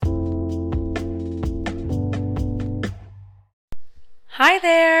Hi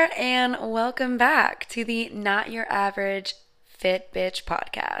there, and welcome back to the Not Your Average Fit Bitch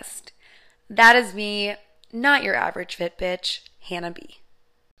podcast. That is me, not your average fit bitch, Hannah B.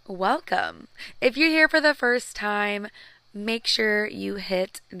 Welcome. If you're here for the first time, make sure you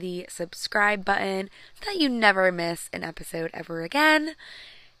hit the subscribe button so that you never miss an episode ever again.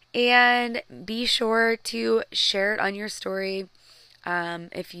 And be sure to share it on your story.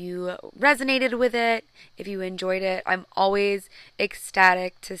 If you resonated with it, if you enjoyed it. I'm always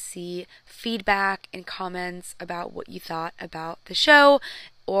ecstatic to see feedback and comments about what you thought about the show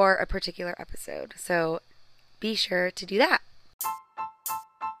or a particular episode. So be sure to do that.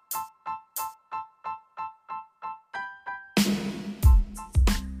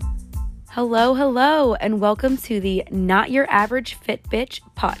 Hello, and welcome to the Not Your Average Fit Bitch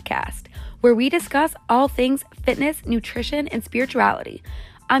podcast, where we discuss all things fitness, nutrition, and spirituality.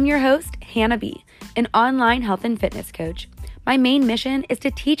 I'm your host, Hannah B., an online health and fitness coach. My main mission is to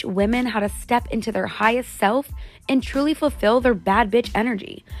teach women how to step into their highest self and truly fulfill their bad bitch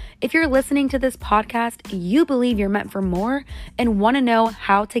energy. If you're listening to this podcast, you believe you're meant for more and want to know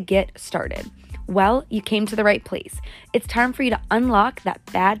how to get started. Well, you came to the right place. It's time for you to unlock that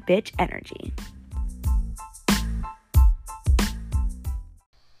bad bitch energy.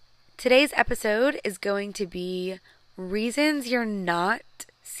 Today's episode is going to be reasons you're not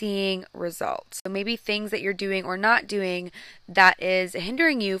seeing results. So maybe things that you're doing or not doing that is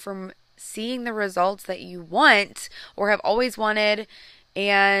hindering you from seeing the results that you want or have always wanted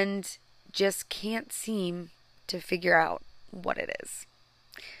and just can't seem to figure out what it is.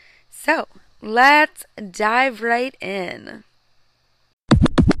 So let's dive right in.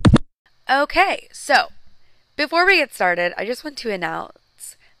 Okay, so before we get started, I just want to announce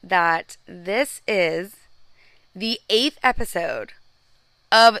that this is the 8th episode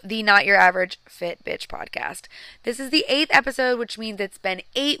of the Not Your Average Fit Bitch podcast. This is the 8th episode, which means it's been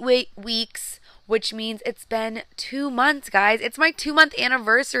 8 weeks, which means it's been 2 months, guys. It's my 2-month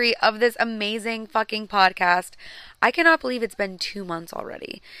anniversary of this amazing fucking podcast. I cannot believe it's been 2 months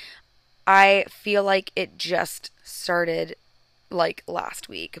already. I feel like it just started like last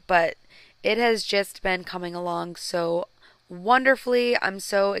week, but it has just been coming along so wonderfully. I'm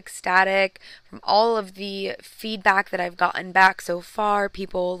so ecstatic from all of the feedback that I've gotten back so far,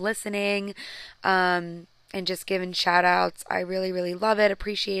 people listening, and just giving shout outs. I really, really love it,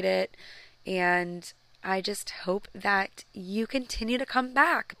 appreciate it, and I just hope that you continue to come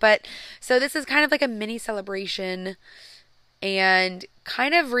back. But so this is kind of like a mini celebration and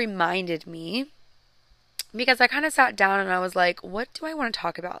kind of reminded me, because I kind of sat down and I was like, what do I want to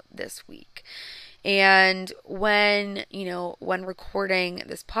talk about this week? And when recording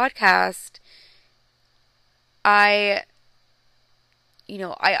this podcast, I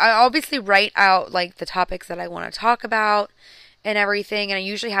obviously write out like the topics that I want to talk about and everything, and I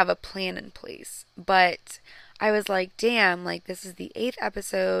usually have a plan in place. But I was like, damn, like this is the 8th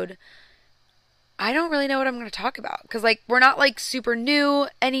episode. I don't really know what I'm going to talk about because like we're not like super new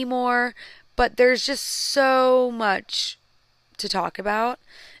anymore, but there's just so much to talk about.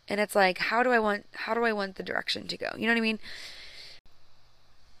 And it's like, how do I want the direction to go? You know what I mean?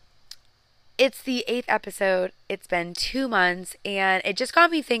 It's the 8th episode. It's been 2 months, and it just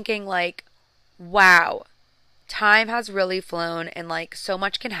got me thinking like, wow, time has really flown, and like so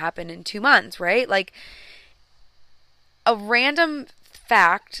much can happen in 2 months, right? Like a random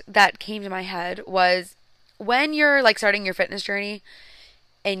fact that came to my head was when you're like starting your fitness journey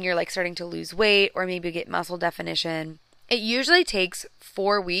and you're like starting to lose weight or maybe get muscle definition, it usually takes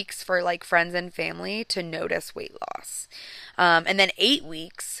 4 weeks for like friends and family to notice weight loss. And then 8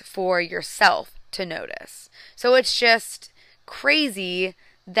 weeks for yourself to notice. So it's just crazy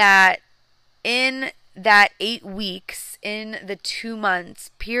that in that 8 weeks, in the 2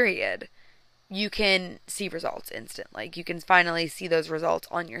 months period, you can see results instant. Like you can finally see those results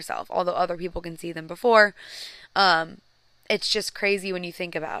on yourself, although other people can see them before. It's just crazy when you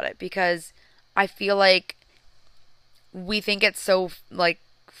think about it, because I feel like we think it's so like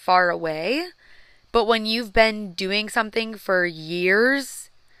far away, but when you've been doing something for years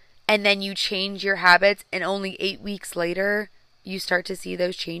and then you change your habits and only 8 weeks later you start to see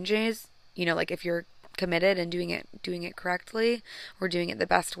those changes, like if you're committed and doing it correctly or doing it the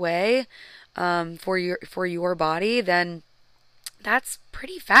best way for your body, then that's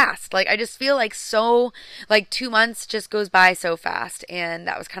pretty fast. Like I just feel like 2 months just goes by so fast, and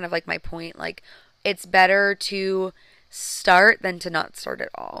that was kind of like my point. Like it's better to start than to not start at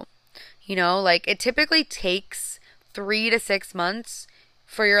all. Like it typically takes 3 to 6 months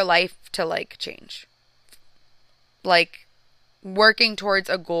for your life to like change. Like working towards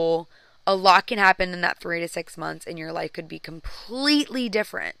a goal a lot can happen in that 3 to 6 months, and your life could be completely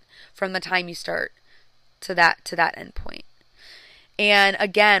different from the time you start to that end point. And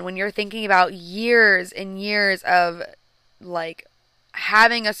again, when you're thinking about years and years of like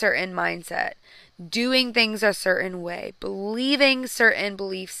having a certain mindset, doing things a certain way, believing certain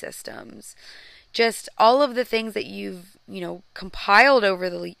belief systems, just all of the things that you've, compiled over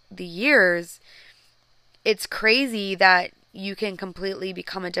the years, it's crazy that you can completely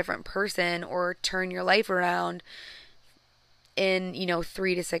become a different person or turn your life around in,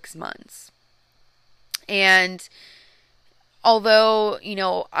 3 to 6 months. And although,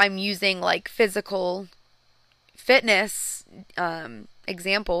 I'm using like physical fitness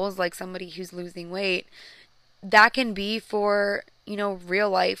examples, like somebody who's losing weight, that can be for, real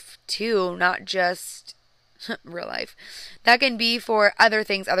life too, not just real life. That can be for other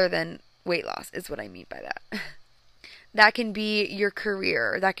things other than weight loss, is what I mean by that. That can be your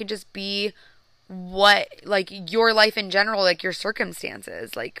career. That could just be your life in general, like your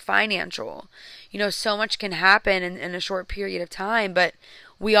circumstances, like financial. So much can happen in a short period of time, but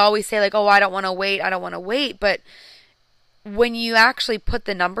we always say like, oh, I don't want to wait. But when you actually put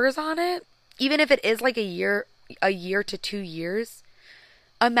the numbers on it, even if it is like a year to 2 years,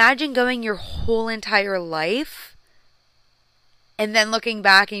 imagine going your whole entire life and then looking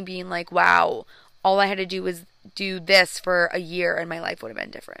back and being like, wow, all I had to do was do this for a year and my life would have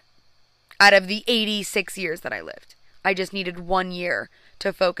been different. Out of the 86 years that I lived, I just needed 1 year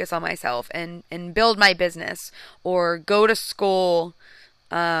to focus on myself and build my business or go to school,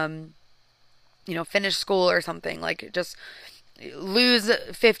 finish school or something, like just lose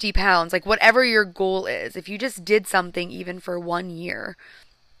 50 pounds, like whatever your goal is. If you just did something even for 1 year,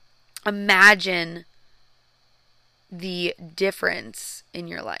 imagine the difference in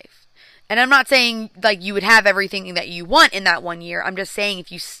your life. And I'm not saying like you would have everything that you want in that 1 year. I'm just saying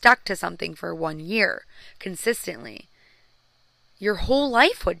if you stuck to something for 1 year consistently, your whole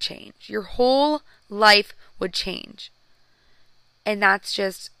life would change. Your whole life would change. And that's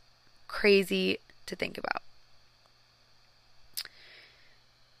just crazy to think about.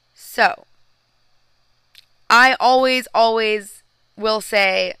 So, I always will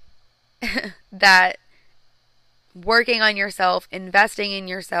say that working on yourself, investing in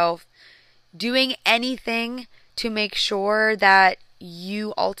yourself, doing anything to make sure that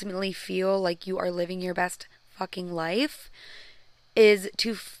you ultimately feel like you are living your best fucking life is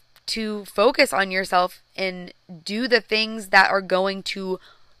to focus on yourself and do the things that are going to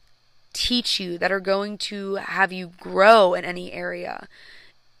teach you, that are going to have you grow in any area.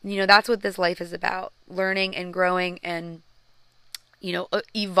 That's what this life is about. Learning and growing and,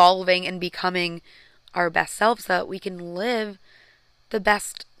 evolving and becoming our best selves so that we can live the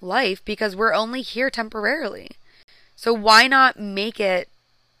best life, because we're only here temporarily. So why not make it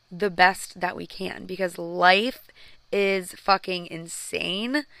the best that we can? Because life is fucking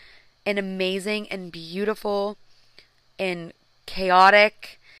insane and amazing and beautiful and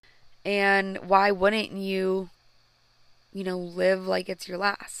chaotic. And why wouldn't you, live like it's your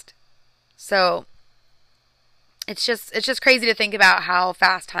last? So it's just crazy to think about how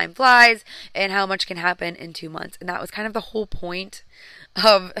fast time flies and how much can happen in 2 months. And that was kind of the whole point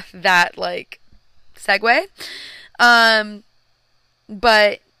of that, like, segue.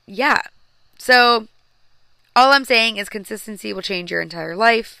 But yeah. So all I'm saying is consistency will change your entire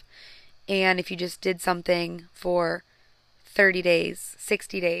life. And if you just did something for 30 days,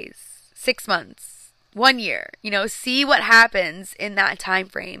 60 days, 6 months, 1 year, see what happens in that time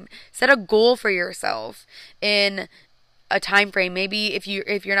frame. Set a goal for yourself in a time frame. Maybe if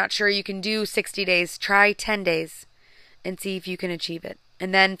you're not sure you can do 60 days, try 10 days and see if you can achieve it.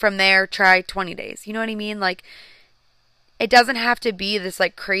 And then from there, try 20 days. You know what I mean? Like, it doesn't have to be this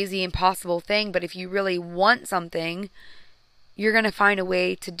like crazy impossible thing, but if you really want something, you're going to find a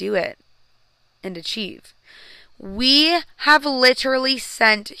way to do it and achieve. We have literally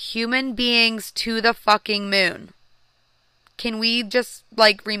sent human beings to the fucking moon. Can we just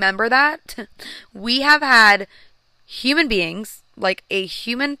like remember that? We have had human beings, like a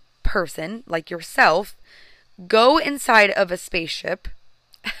human person, like yourself, go inside of a spaceship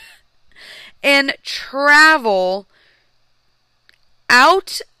and travel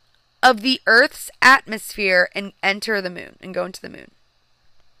out of the Earth's atmosphere and enter the moon and go into the moon.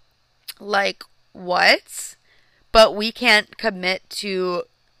 Like, what? But we can't commit to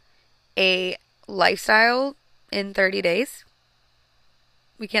a lifestyle in 30 days.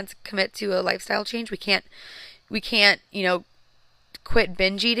 We can't commit to a lifestyle change. We can't, quit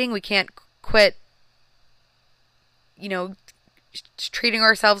binge eating. We can't quit, treating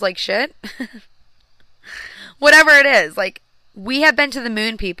ourselves like shit. Whatever it is. Like, we have been to the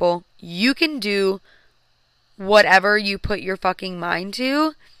moon, people. You can do whatever you put your fucking mind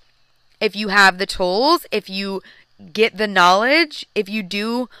to if you have the tools, if you get the knowledge, if you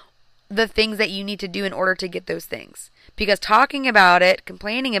do the things that you need to do in order to get those things. Because talking about it,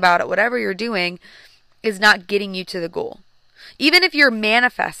 complaining about it, whatever you're doing is not getting you to the goal. Even if you're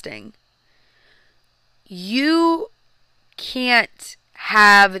manifesting, you can't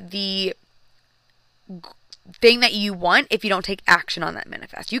have the thing that you want if you don't take action on that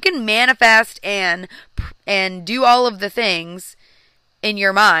manifest. You can manifest and do all of the things in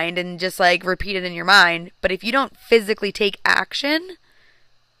your mind and just like repeat it in your mind, but if you don't physically take action,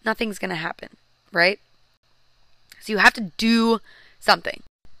 nothing's going to happen, right? So you have to do something.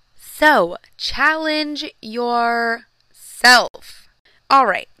 So challenge yourself. All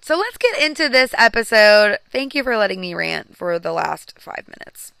right, so let's get into this episode. Thank you for letting me rant for the last 5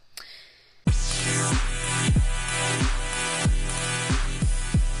 minutes.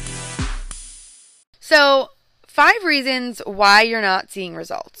 So 5 reasons why you're not seeing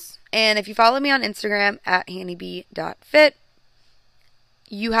results. And if you follow me on Instagram at hannibee.fit,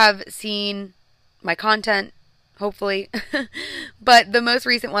 you have seen my content, hopefully. But the most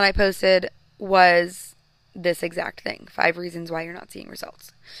recent one I posted was this exact thing. 5 reasons why you're not seeing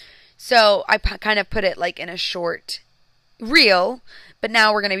results. So I kind of put it like in a short reel, but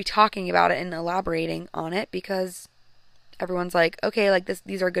now we're going to be talking about it and elaborating on it because everyone's like, okay, like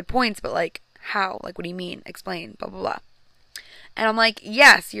these are good points, but like, how? Like, what do you mean? Explain, blah, blah, blah. And I'm like,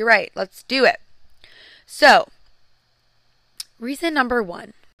 yes, you're right. Let's do it. So, reason number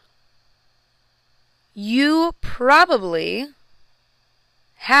 1. You probably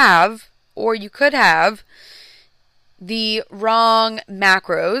have, or you could have, the wrong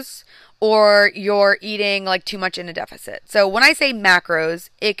macros, or you're eating like too much in a deficit. So when I say macros,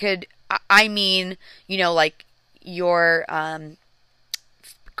 I mean, like your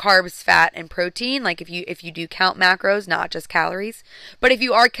carbs, fat, and protein. Like if you do count macros, not just calories. But if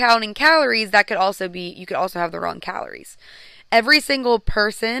you are counting calories, you could also have the wrong calories. Every single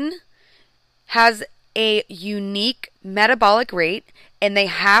person has a unique metabolic rate, and they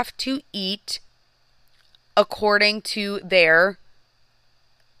have to eat according to their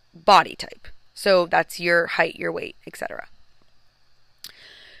body type. So that's your height, your weight, etc.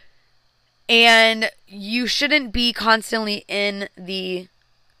 And you shouldn't be constantly in the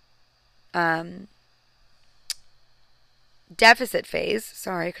deficit phase.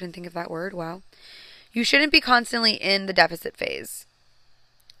 Sorry, I couldn't think of that word. Wow. You shouldn't be constantly in the deficit phase.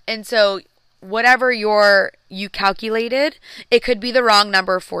 And so whatever you calculated, it could be the wrong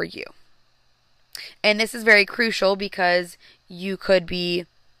number for you. And this is very crucial because you could be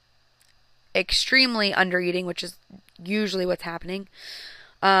extremely undereating, which is usually what's happening,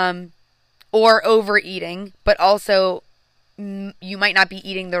 or overeating, but also you might not be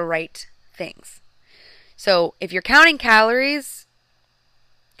eating the right things. So if you're counting calories,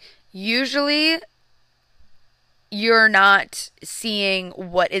 usually you're not seeing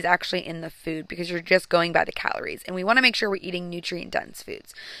what is actually in the food because you're just going by the calories. And we want to make sure we're eating nutrient-dense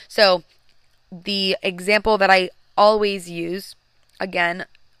foods. So the example that I always use, again,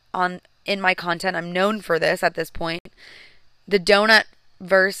 in my content, I'm known for this at this point, the donut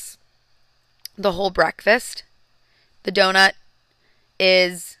versus the whole breakfast. The donut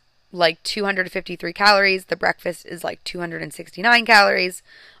is like 253 calories. The breakfast is like 269 calories.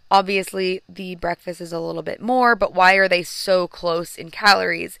 Obviously, the breakfast is a little bit more, but why are they so close in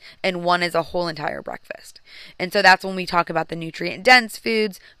calories and one is a whole entire breakfast? And so that's when we talk about the nutrient-dense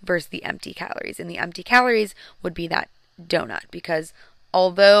foods versus the empty calories. And the empty calories would be that donut because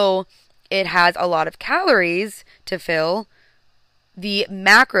although it has a lot of calories to fill, the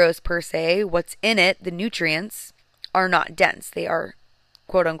macros per se, what's in it, the nutrients, are not dense. They are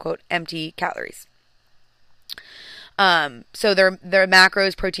quote-unquote empty calories. So their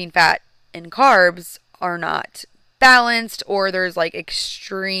macros, protein, fat, and carbs are not balanced, or there's like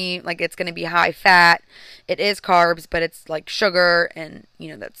extreme, like it's going to be high fat. It is carbs, but it's like sugar and,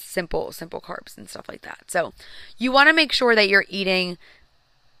 that's simple carbs and stuff like that. So you want to make sure that you're eating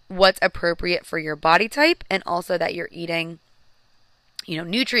what's appropriate for your body type and also that you're eating,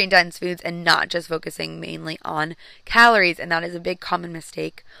 nutrient-dense foods and not just focusing mainly on calories. And that is a big common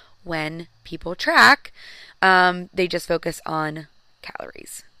mistake when people track. They just focus on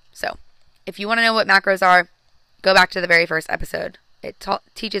calories. So if you want to know what macros are, go back to the very first episode. It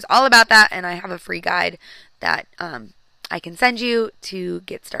teaches all about that, and I have a free guide that I can send you to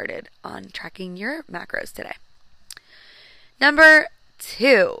get started on tracking your macros today. Number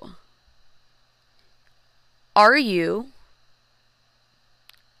 2, are you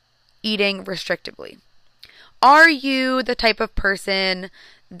eating restrictively? Are you the type of person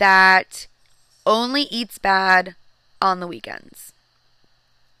that only eats bad on the weekends?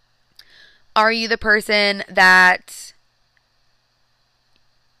 Are you the person that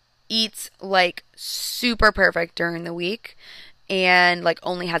eats like super perfect during the week and like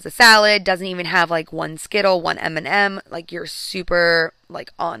only has a salad, doesn't even have like one Skittle, one M&M, like you're super like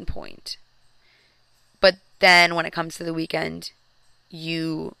on point? But then when it comes to the weekend,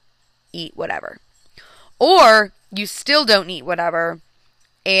 you eat whatever. Or you still don't eat whatever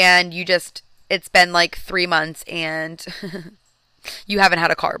and it's been like 3 months and you haven't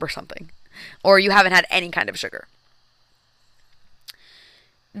had a carb or something. Or you haven't had any kind of sugar.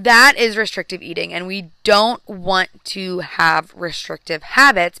 That is restrictive eating, and we don't want to have restrictive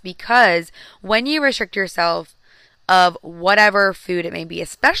habits, because when you restrict yourself of whatever food it may be,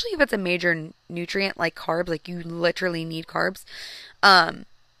 especially if it's a major nutrient like carbs, like you literally need carbs,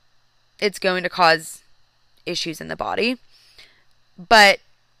 it's going to cause issues in the body. But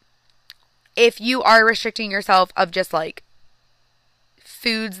if you are restricting yourself of just like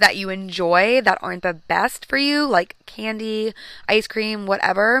foods that you enjoy that aren't the best for you, like candy, ice cream,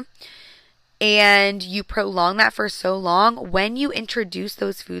 whatever, and you prolong that for so long, when you introduce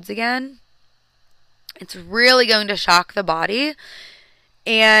those foods again, it's really going to shock the body,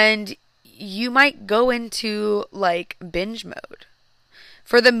 and you might go into like binge mode.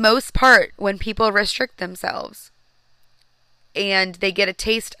 For the most part, when people restrict themselves and they get a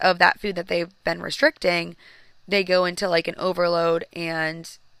taste of that food that they've been restricting, they go into like an overload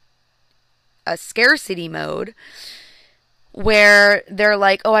and a scarcity mode where they're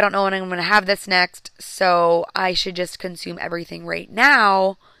like, oh, I don't know when I'm going to have this next, so I should just consume everything right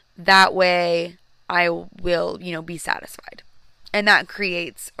now. That way I will, be satisfied. And that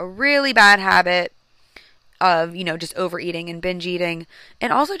creates a really bad habit of, just overeating and binge eating,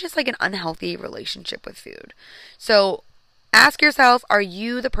 and also just like an unhealthy relationship with food. So ask yourself, are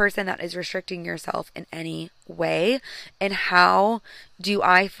you the person that is restricting yourself in any way? And how do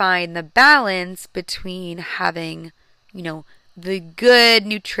I find the balance between having, the good,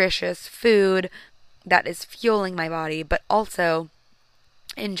 nutritious food that is fueling my body, but also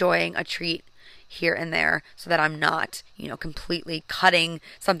enjoying a treat here and there so that I'm not, completely cutting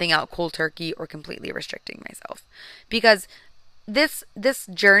something out cold turkey or completely restricting myself? Because this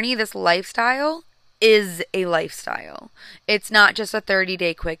journey, this lifestyle is a lifestyle. It's not just a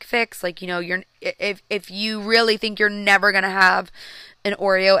 30-day quick fix. Like, if you really think you're never going to have an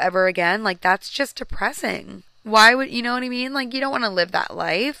Oreo ever again, like that's just depressing. Why would, you know what I mean? Like, you don't want to live that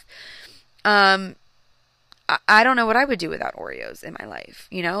life. I don't know what I would do without Oreos in my life.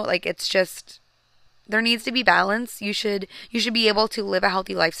 Like it's just, there needs to be balance. You should be able to live a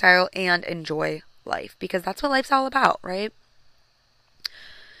healthy lifestyle and enjoy life, because that's what life's all about, right?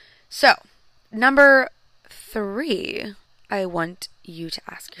 So, number 3, I want you to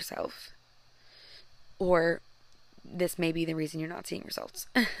ask yourself, or this may be the reason you're not seeing results.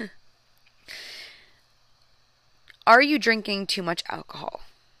 Are you drinking too much alcohol?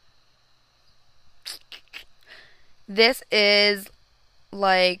 This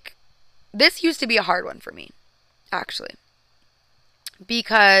used to be a hard one for me, actually,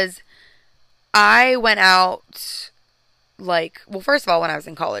 because I went out first of all, when I was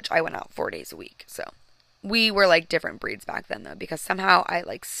in college, I went out 4 days a week. So we were like different breeds back then, though, because somehow I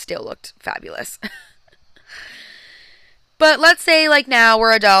still looked fabulous. But let's say now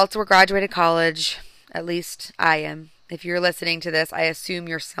we're adults, we're graduated college. At least I am. If you're listening to this, I assume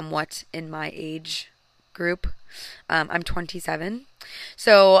you're somewhat in my age group. I'm 27.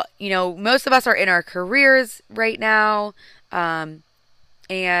 So, most of us are in our careers right now. And,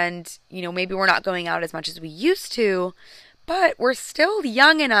 maybe we're not going out as much as we used to, but we're still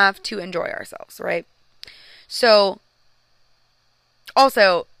young enough to enjoy ourselves, right? So,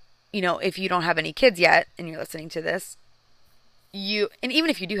 also, if you don't have any kids yet and you're listening to this, and even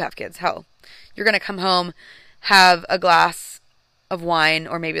if you do have kids, hell, you're going to come home, have a glass of wine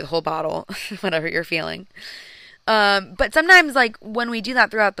or maybe the whole bottle, whatever you're feeling. But sometimes, when we do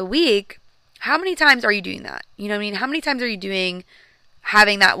that throughout the week, how many times are you doing that? You know what I mean? How many times are you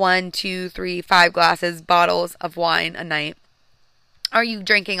having that 1, 2, 3, 5 bottles of wine a night? Are you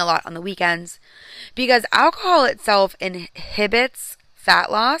drinking a lot on the weekends? Because alcohol itself inhibits fat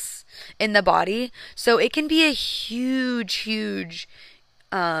loss in the body. So it can be a huge, huge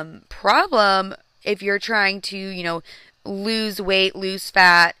problem if you're trying to, lose weight, lose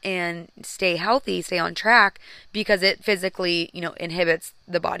fat, and stay healthy, stay on track, because it physically, inhibits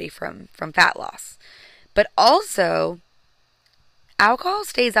the body from fat loss. But also, alcohol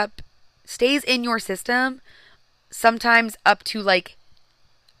stays in your system sometimes up to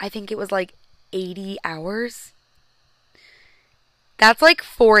I think it was 80 hours. That's like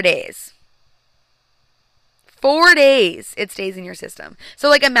 4 days. 4 days it stays in your system. So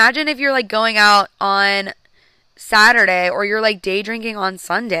like imagine if you're like going out on Saturday or you're like day drinking on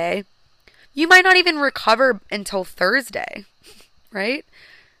Sunday, you might not even recover until Thursday, right?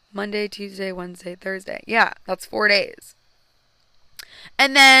 Monday, Tuesday, Wednesday, Thursday. Yeah, that's 4 days.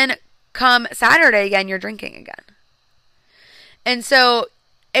 And then come Saturday again, you're drinking again. And so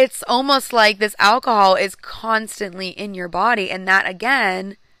it's almost like this alcohol is constantly in your body. And that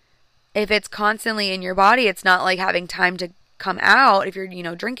again, if it's constantly in your body, it's not like having time to come out. If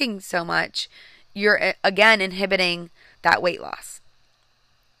you're, drinking so much, you're again inhibiting that weight loss.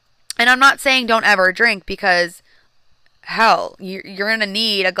 And I'm not saying don't ever drink, because hell, you're going to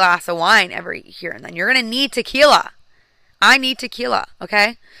need a glass of wine every here and then. You're going to need tequila. I need tequila,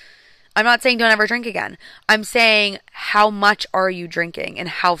 okay? I'm not saying don't ever drink again. I'm saying how much are you drinking and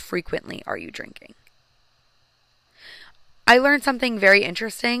how frequently are you drinking? I learned something very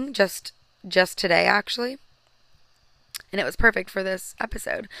interesting just today, actually. And it was perfect for this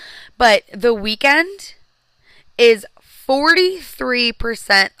episode. But the weekend is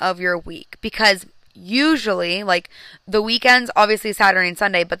 43% of your week, because usually, like, the weekends, obviously Saturday and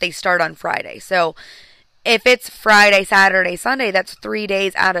Sunday, but they start on Friday. So if it's Friday, Saturday, Sunday, that's 3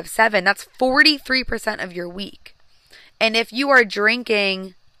 days out of 7. That's 43% of your week. And if you are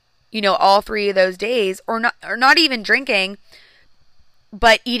drinking, all 3 of those days, or not even drinking,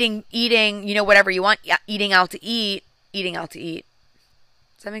 but eating, whatever you want, eating out to eat.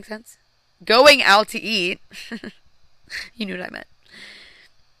 Does that make sense? Going out to eat. You knew what I meant.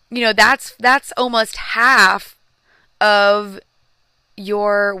 That's almost half of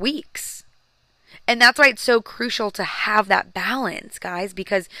your weeks. And that's why it's so crucial to have that balance, guys,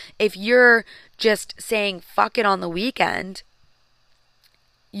 because if you're just saying fuck it on the weekend,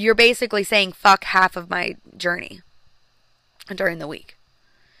 you're basically saying fuck half of my journey during the week,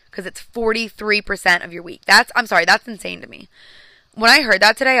 because it's 43% of your week. That's insane to me. When I heard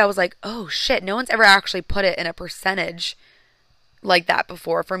that today, I was like, oh shit, no one's ever actually put it in a percentage like that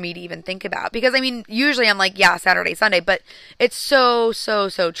before for me to even think about. Because usually I'm like, yeah, Saturday, Sunday, but it's so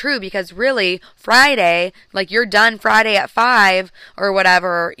true, because really Friday, like, you're done Friday at 5 or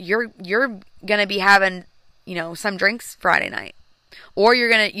whatever, you're gonna be having, some drinks Friday night. Or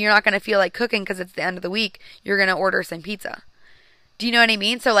you're not gonna feel like cooking because it's the end of the week. You're gonna order some pizza. Do you know what I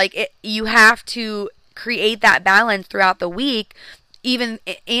mean? So like you have to create that balance throughout the week,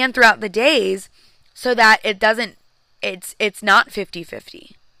 and throughout the days, so that it's not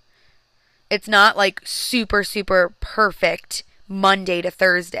 50-50. It's not like super perfect Monday to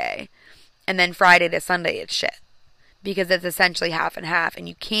Thursday, and then Friday to Sunday it's shit. Because it's essentially half and half, and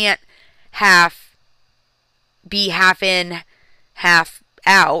you can't be half in, half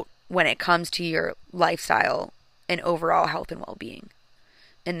out when it comes to your lifestyle and overall health and well-being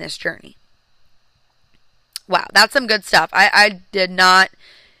in this journey. Wow, that's some good stuff. I did not,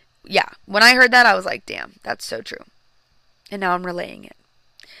 when I heard that, I was like, damn, that's so true. And now I'm relaying it.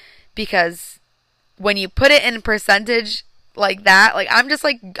 Because when you put it in percentage like that, like,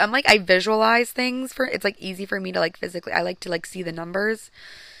 I visualize things it's like easy for me to like physically, I like to like see the numbers.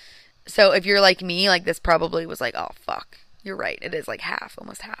 So if you're like me, like, this probably was like, oh fuck, you're right, it is like half,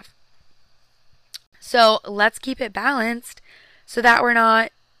 almost half. So let's keep it balanced so that we're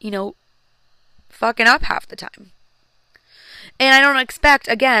not, fucking up half the time. And I don't expect,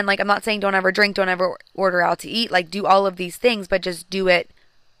 again, like, I'm not saying don't ever drink, don't ever order out to eat, like, do all of these things, but just do it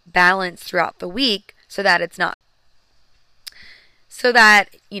balanced throughout the week so that it's not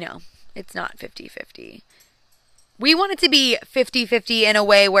 50-50. We want it to be 50-50 in a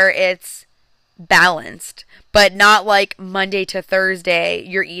way where it's balanced, but not like Monday to Thursday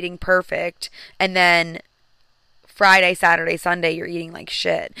you're eating perfect, and then Friday, Saturday, Sunday you're eating like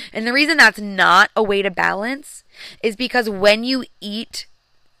shit. And the reason that's not a way to balance is because when you eat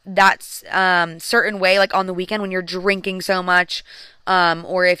that certain way, like on the weekend when you're drinking so much,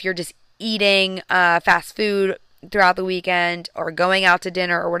 or if you're just eating fast food throughout the weekend or going out to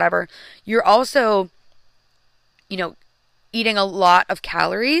dinner or whatever, you're also, eating a lot of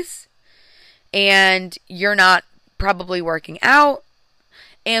calories, and you're not probably working out.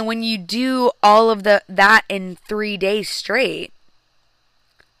 And when you do all of that in 3 days straight,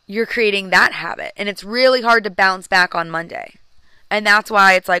 you're creating that habit. And it's really hard to bounce back on Monday. And that's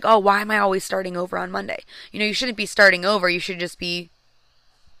why it's like, oh, why am I always starting over on Monday? You shouldn't be starting over. You should just be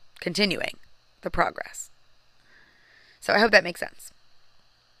continuing the progress. So I hope that makes sense.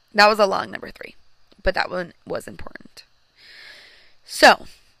 That was a long number 3, but that one was important. So,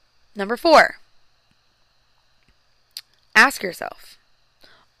 number 4. Ask yourself,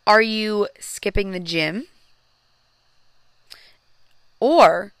 are you skipping the gym?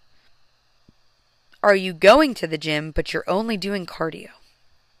 Or are you going to the gym, but you're only doing cardio?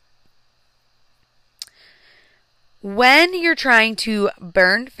 When you're trying to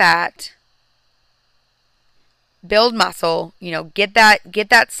burn fat, build muscle, get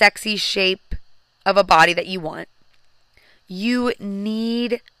that sexy shape of a body that you want, you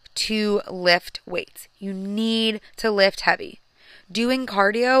need to lift weights. You need to lift heavy. Doing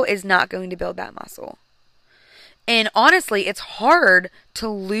cardio is not going to build that muscle. And honestly, it's hard to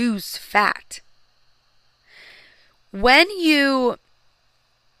lose fat. When you,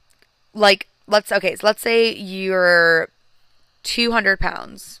 let's say you're 200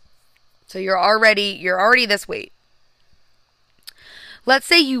 pounds. So you're already this weight. Let's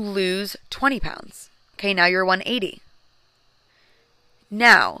say you lose 20 pounds. Okay, now you're 180.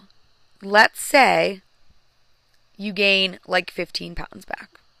 Now, let's say you gain 15 pounds back.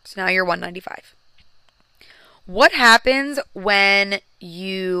 So now you're 195. What happens when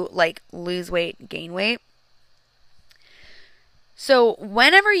you lose weight, gain weight? So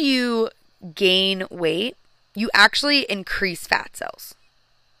whenever you gain weight, you actually increase fat cells.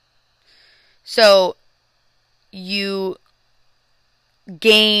 So you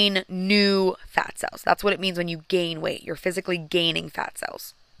gain new fat cells. That's what it means when you gain weight. You're physically gaining fat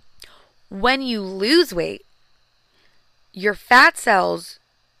cells. When you lose weight, your fat cells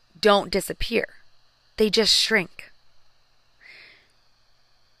don't disappear. They just shrink.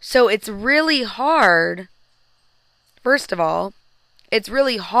 So it's really hard. First of all, it's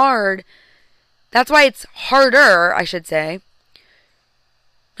really hard. That's why it's harder, I should say.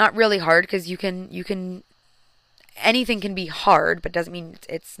 Not really hard, because anything can be hard, but doesn't mean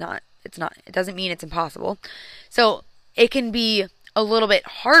it doesn't mean it's impossible. So it can be a little bit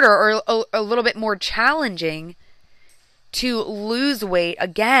harder or a little bit more challenging to lose weight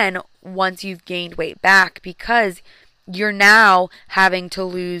again once you've gained weight back, because you're now having to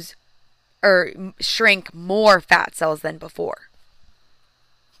lose or shrink more fat cells than before.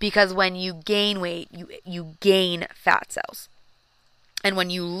 Because when you gain weight, you gain fat cells. And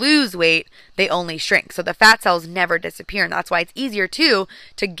when you lose weight, they only shrink. So the fat cells never disappear. And that's why it's easier to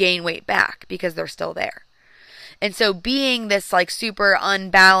gain weight back, because they're still there. And so being this super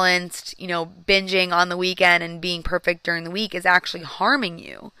unbalanced, binging on the weekend and being perfect during the week is actually harming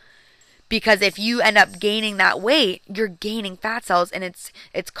you. Because if you end up gaining that weight, you're gaining fat cells, and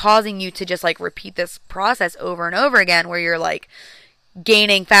it's causing you to just repeat this process over and over again, where you're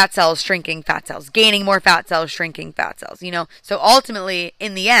gaining fat cells, shrinking fat cells, gaining more fat cells, shrinking fat cells, So ultimately,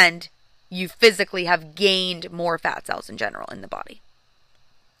 in the end, you physically have gained more fat cells in general in the body.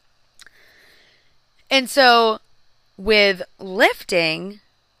 And so with lifting,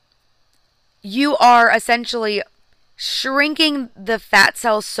 you are essentially shrinking the fat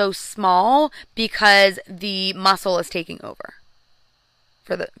cells so small because the muscle is taking over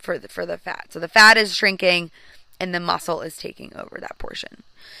for the fat. So the fat is shrinking and the muscle is taking over that portion.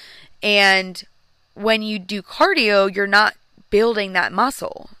 And when you do cardio, you're not building that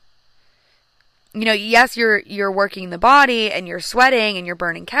muscle. Yes, you're working the body and you're sweating and you're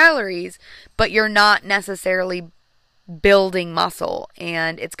burning calories, but you're not necessarily building muscle,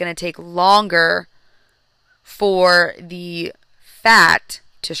 and it's going to take longer for the fat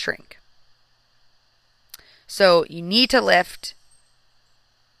to shrink. So you need to lift,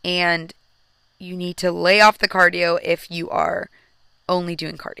 and you need to lay off the cardio if you are only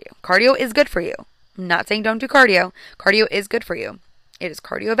doing cardio. Cardio is good for you. I'm not saying don't do cardio. Cardio is good for you. It is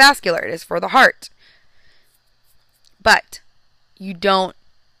cardiovascular. It is for the heart. But you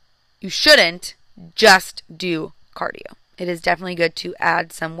shouldn't just do cardio. It is definitely good to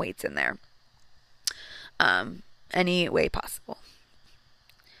add some weights in there. Any way possible.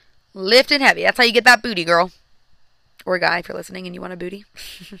 Lift and heavy. That's how you get that booty, girl. Or guy, if you're listening and you want a booty.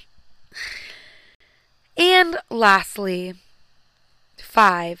 And lastly,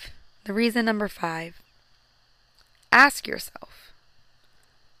 5. The reason number 5. Ask yourself,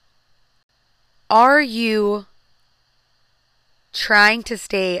 are you trying to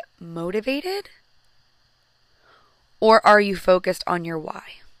stay motivated, or are you focused on your why?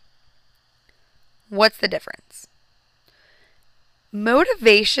 What's the difference?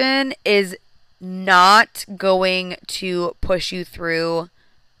 Motivation is not going to push you through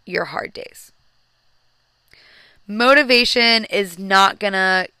your hard days. Motivation is not going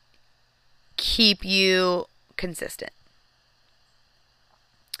to keep you consistent.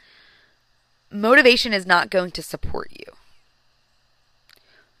 Motivation is not going to support you.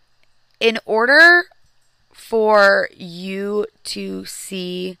 In order for you to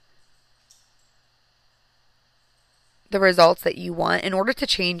see the results that you want, in order to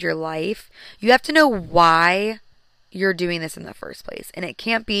change your life, you have to know why you're doing this in the first place. And it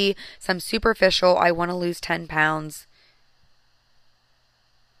can't be some superficial, I want to lose 10 pounds,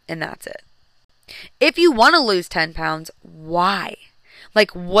 and that's it. If you want to lose 10 pounds, why?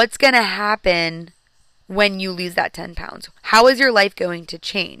 Like, what's going to happen when you lose that 10 pounds? How is your life going to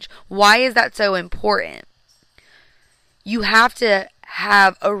change? Why is that so important? You have to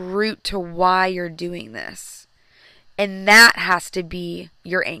have a root to why you're doing this. And that has to be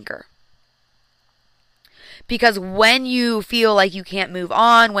your anchor. Because when you feel like you can't move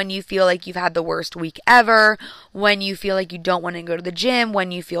on, when you feel like you've had the worst week ever, when you feel like you don't want to go to the gym,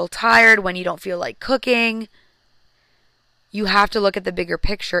 when you feel tired, when you don't feel like cooking, you have to look at the bigger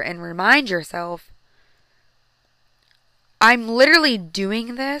picture and remind yourself, I'm literally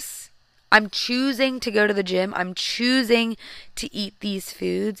doing this. I'm choosing to go to the gym. I'm choosing to eat these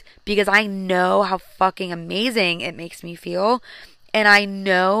foods because I know how fucking amazing it makes me feel. And I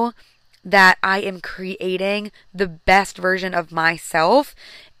know that I am creating the best version of myself.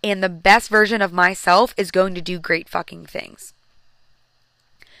 And the best version of myself is going to do great fucking things.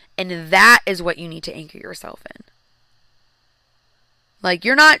 And that is what you need to anchor yourself in. Like,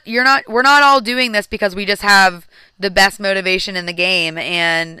 we're not all doing this because we just have the best motivation in the game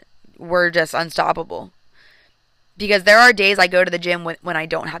and we're just unstoppable. Because there are days I go to the gym when I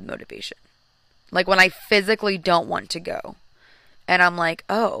don't have motivation. Like, when I physically don't want to go. And I'm like,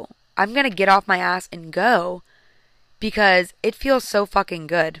 oh, I'm going to get off my ass and go because it feels so fucking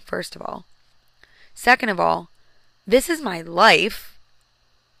good, first of all. Second of all, this is my life.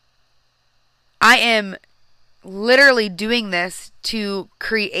 I am literally doing this to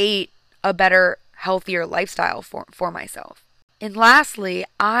create a better, healthier lifestyle for myself. And lastly,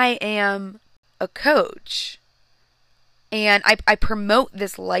 I am a coach. And I promote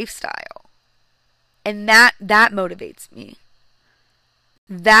this lifestyle. And that motivates me.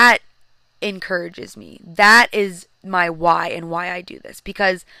 That encourages me. That is my why and why I do this.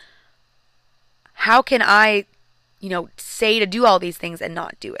 Because how can I, say to do all these things and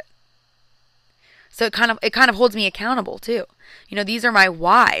not do it? So it kind of holds me accountable too. These are my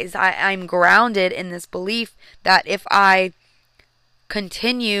whys. I'm grounded in this belief that if I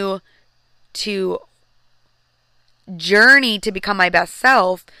continue to journey to become my best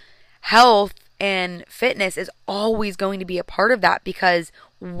self, health and fitness is always going to be a part of that. Because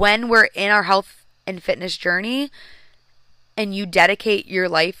when we're in our health and fitness journey and you dedicate your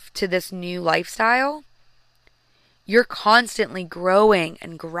life to this new lifestyle, you're constantly growing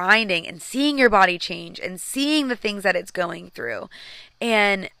and grinding and seeing your body change and seeing the things that it's going through.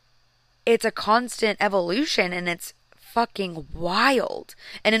 And it's a constant evolution and it's fucking wild.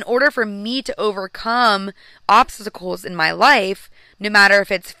 And in order for me to overcome obstacles in my life, no matter if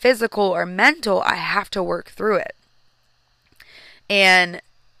it's physical or mental, I have to work through it. And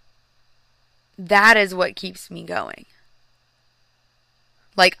that is what keeps me going.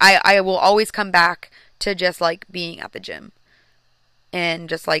 Like, I will always come back to just like being at the gym and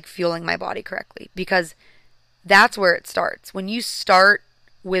just like fueling my body correctly, because that's where it starts. When you start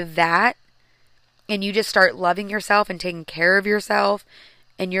with that and you just start loving yourself and taking care of yourself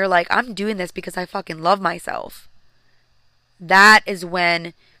and you're like, I'm doing this because I fucking love myself. That is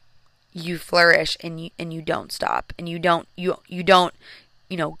when you flourish and you don't stop and you don't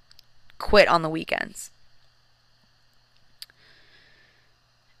quit on the weekends.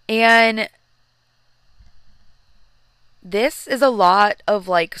 And this is a lot of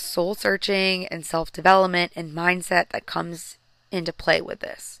like soul searching and self-development and mindset that comes into play with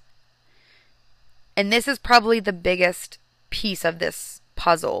this. And this is probably the biggest piece of this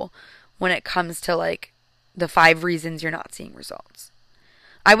puzzle when it comes to like the 5 reasons you're not seeing results.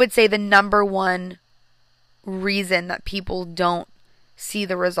 I would say the number one reason that people don't see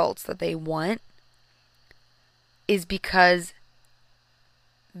the results that they want is because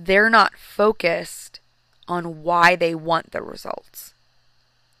they're not focused on why they want the results.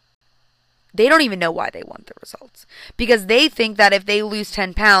 They don't even know why they want the results. Because they think that if they lose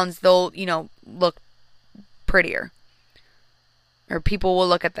 10 pounds, they'll, look prettier. Or people will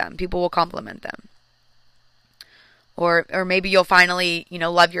look at them. People will compliment them. Or maybe you'll finally,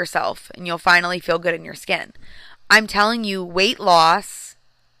 love yourself and you'll finally feel good in your skin. I'm telling you, weight loss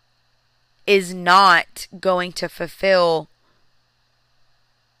is not going to fulfill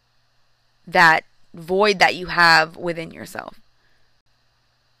that void that you have within yourself.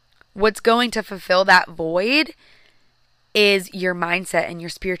 What's going to fulfill that void is your mindset and your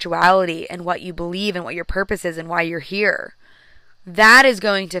spirituality and what you believe and what your purpose is and why you're here. That is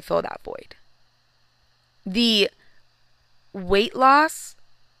going to fill that void. The weight loss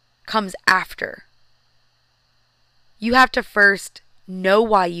comes after. You have to first know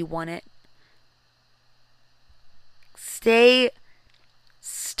why you want it stay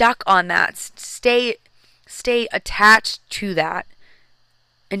stuck on that. Stay attached to that.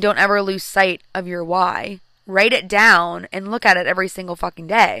 And don't ever lose sight of your why. Write it down and look at it every single fucking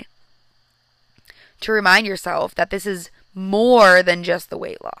day to remind yourself that this is more than just the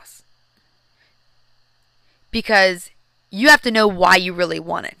weight loss. Because you have to know why you really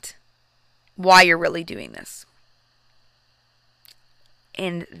want it. Why you're really doing this.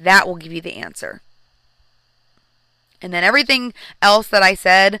 And that will give you the answer. And then everything else that I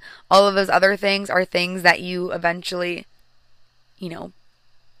said, all of those other things are things that you eventually,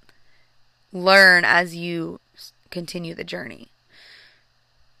 learn as you continue the journey.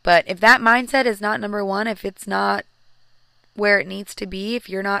 But if that mindset is not number one, if it's not where it needs to be, if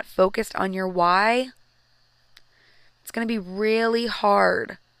you're not focused on your why, it's going to be really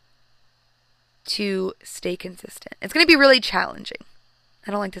hard to stay consistent. It's going to be really challenging.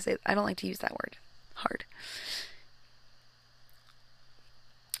 I don't like to use that word. Hard.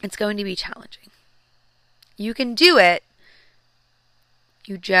 It's going to be challenging. You can do it.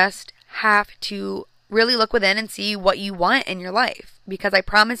 You just have to really look within and see what you want in your life. Because I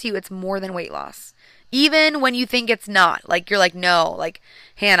promise you it's more than weight loss. Even when you think it's not. Like, you're like, no. Like,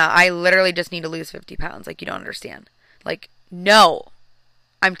 Hannah, I literally just need to lose 50 pounds. Like, you don't understand. Like, no.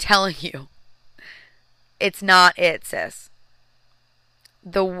 I'm telling you. It's not it, sis.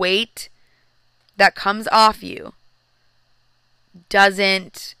 The weight that comes off you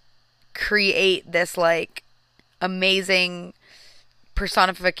doesn't create this, like, amazing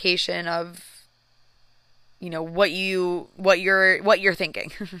personification of, what you're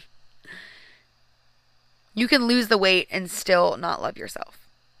thinking. You can lose the weight and still not love yourself.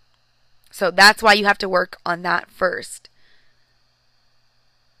 So that's why you have to work on that first.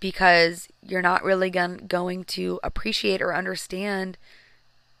 Because you're not really going to appreciate or understand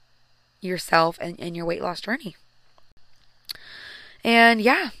yourself and your weight loss journey. And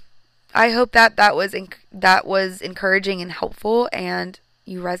yeah, I hope that was encouraging and helpful and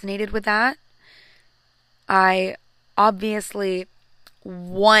you resonated with that. I obviously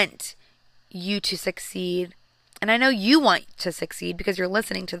want you to succeed. And I know you want to succeed because you're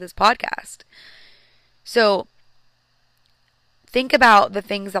listening to this podcast. So think about the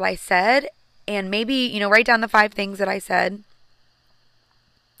things that I said and maybe, write down the 5 things that I said.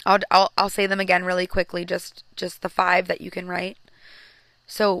 I'll say them again really quickly, just the 5 that you can write.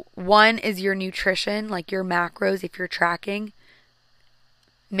 So 1 is your nutrition, like your macros if you're tracking.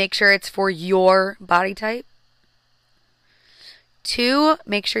 Make sure it's for your body type. 2,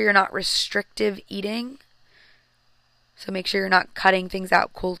 make sure you're not restrictive eating. So make sure you're not cutting things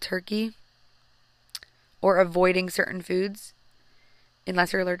out cold turkey or avoiding certain foods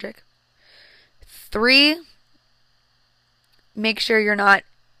unless you're allergic. 3, make sure you're not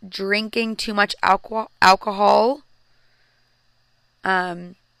drinking too much alcohol.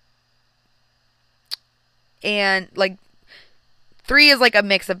 And like 3 is like a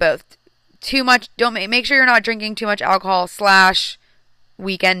mix of both. Too much, make sure you're not drinking too much alcohol /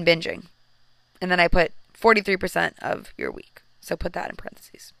 weekend binging. And then I put 43% of your week. So put that in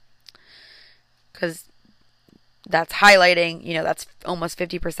parentheses. Because that's highlighting, that's almost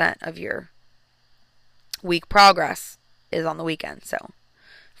 50% of your week progress is on the weekend. So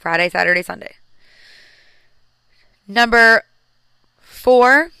Friday, Saturday, Sunday. Number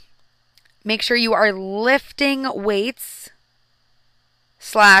 4, make sure you are lifting weights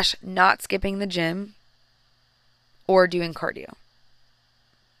 / not skipping the gym or doing cardio.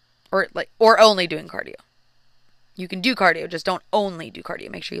 Or only doing cardio. You can do cardio, just don't only do cardio.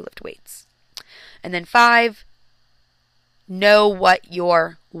 Make sure you lift weights. And then 5, know what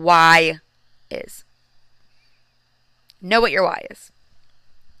your why is. Know what your why is.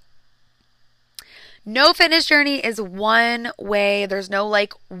 No fitness journey is one way. There's no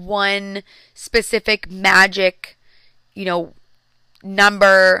one specific magic,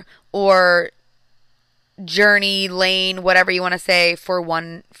 number or journey, lane, whatever you want to say for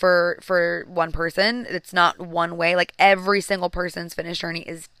one person. It's not one way. Like every single person's fitness journey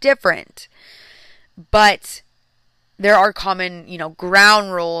is different. But there are common,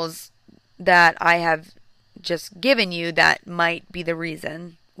 ground rules that I have just given you that might be the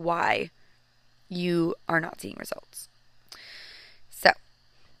reason why you are not seeing results. So,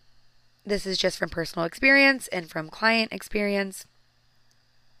 this is just from personal experience and from client experience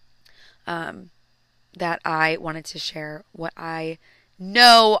that I wanted to share what I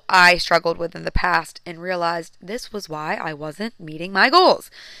know I struggled with in the past and realized this was why I wasn't meeting my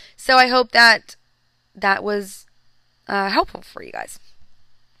goals. So, I hope that was helpful for you guys.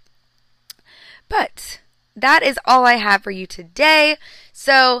 But that is all I have for you today.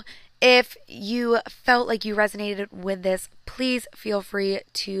 So, If you felt like you resonated with this, please feel free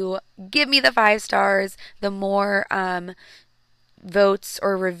to give me the 5 stars. The more votes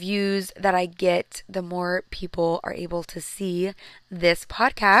or reviews that I get, the more people are able to see this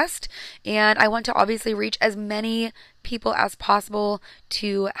podcast. And I want to obviously reach as many people as possible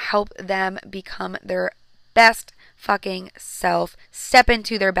to help them become their best fucking self, step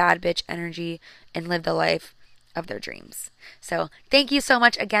into their bad bitch energy, and live the life of their dreams. So thank you so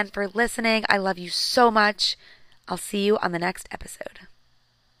much again for listening. I love you so much. I'll see you on the next episode.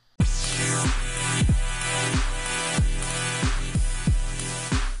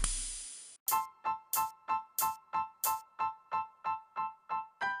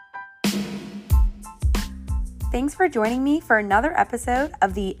 Thanks for joining me for another episode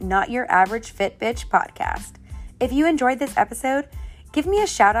of the Not Your Average Fit Bitch podcast. If you enjoyed this episode, give me a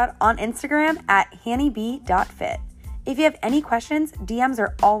shout out on Instagram at hannyb.fit. If you have any questions, DMs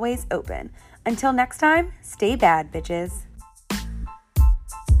are always open. Until next time, stay bad, bitches.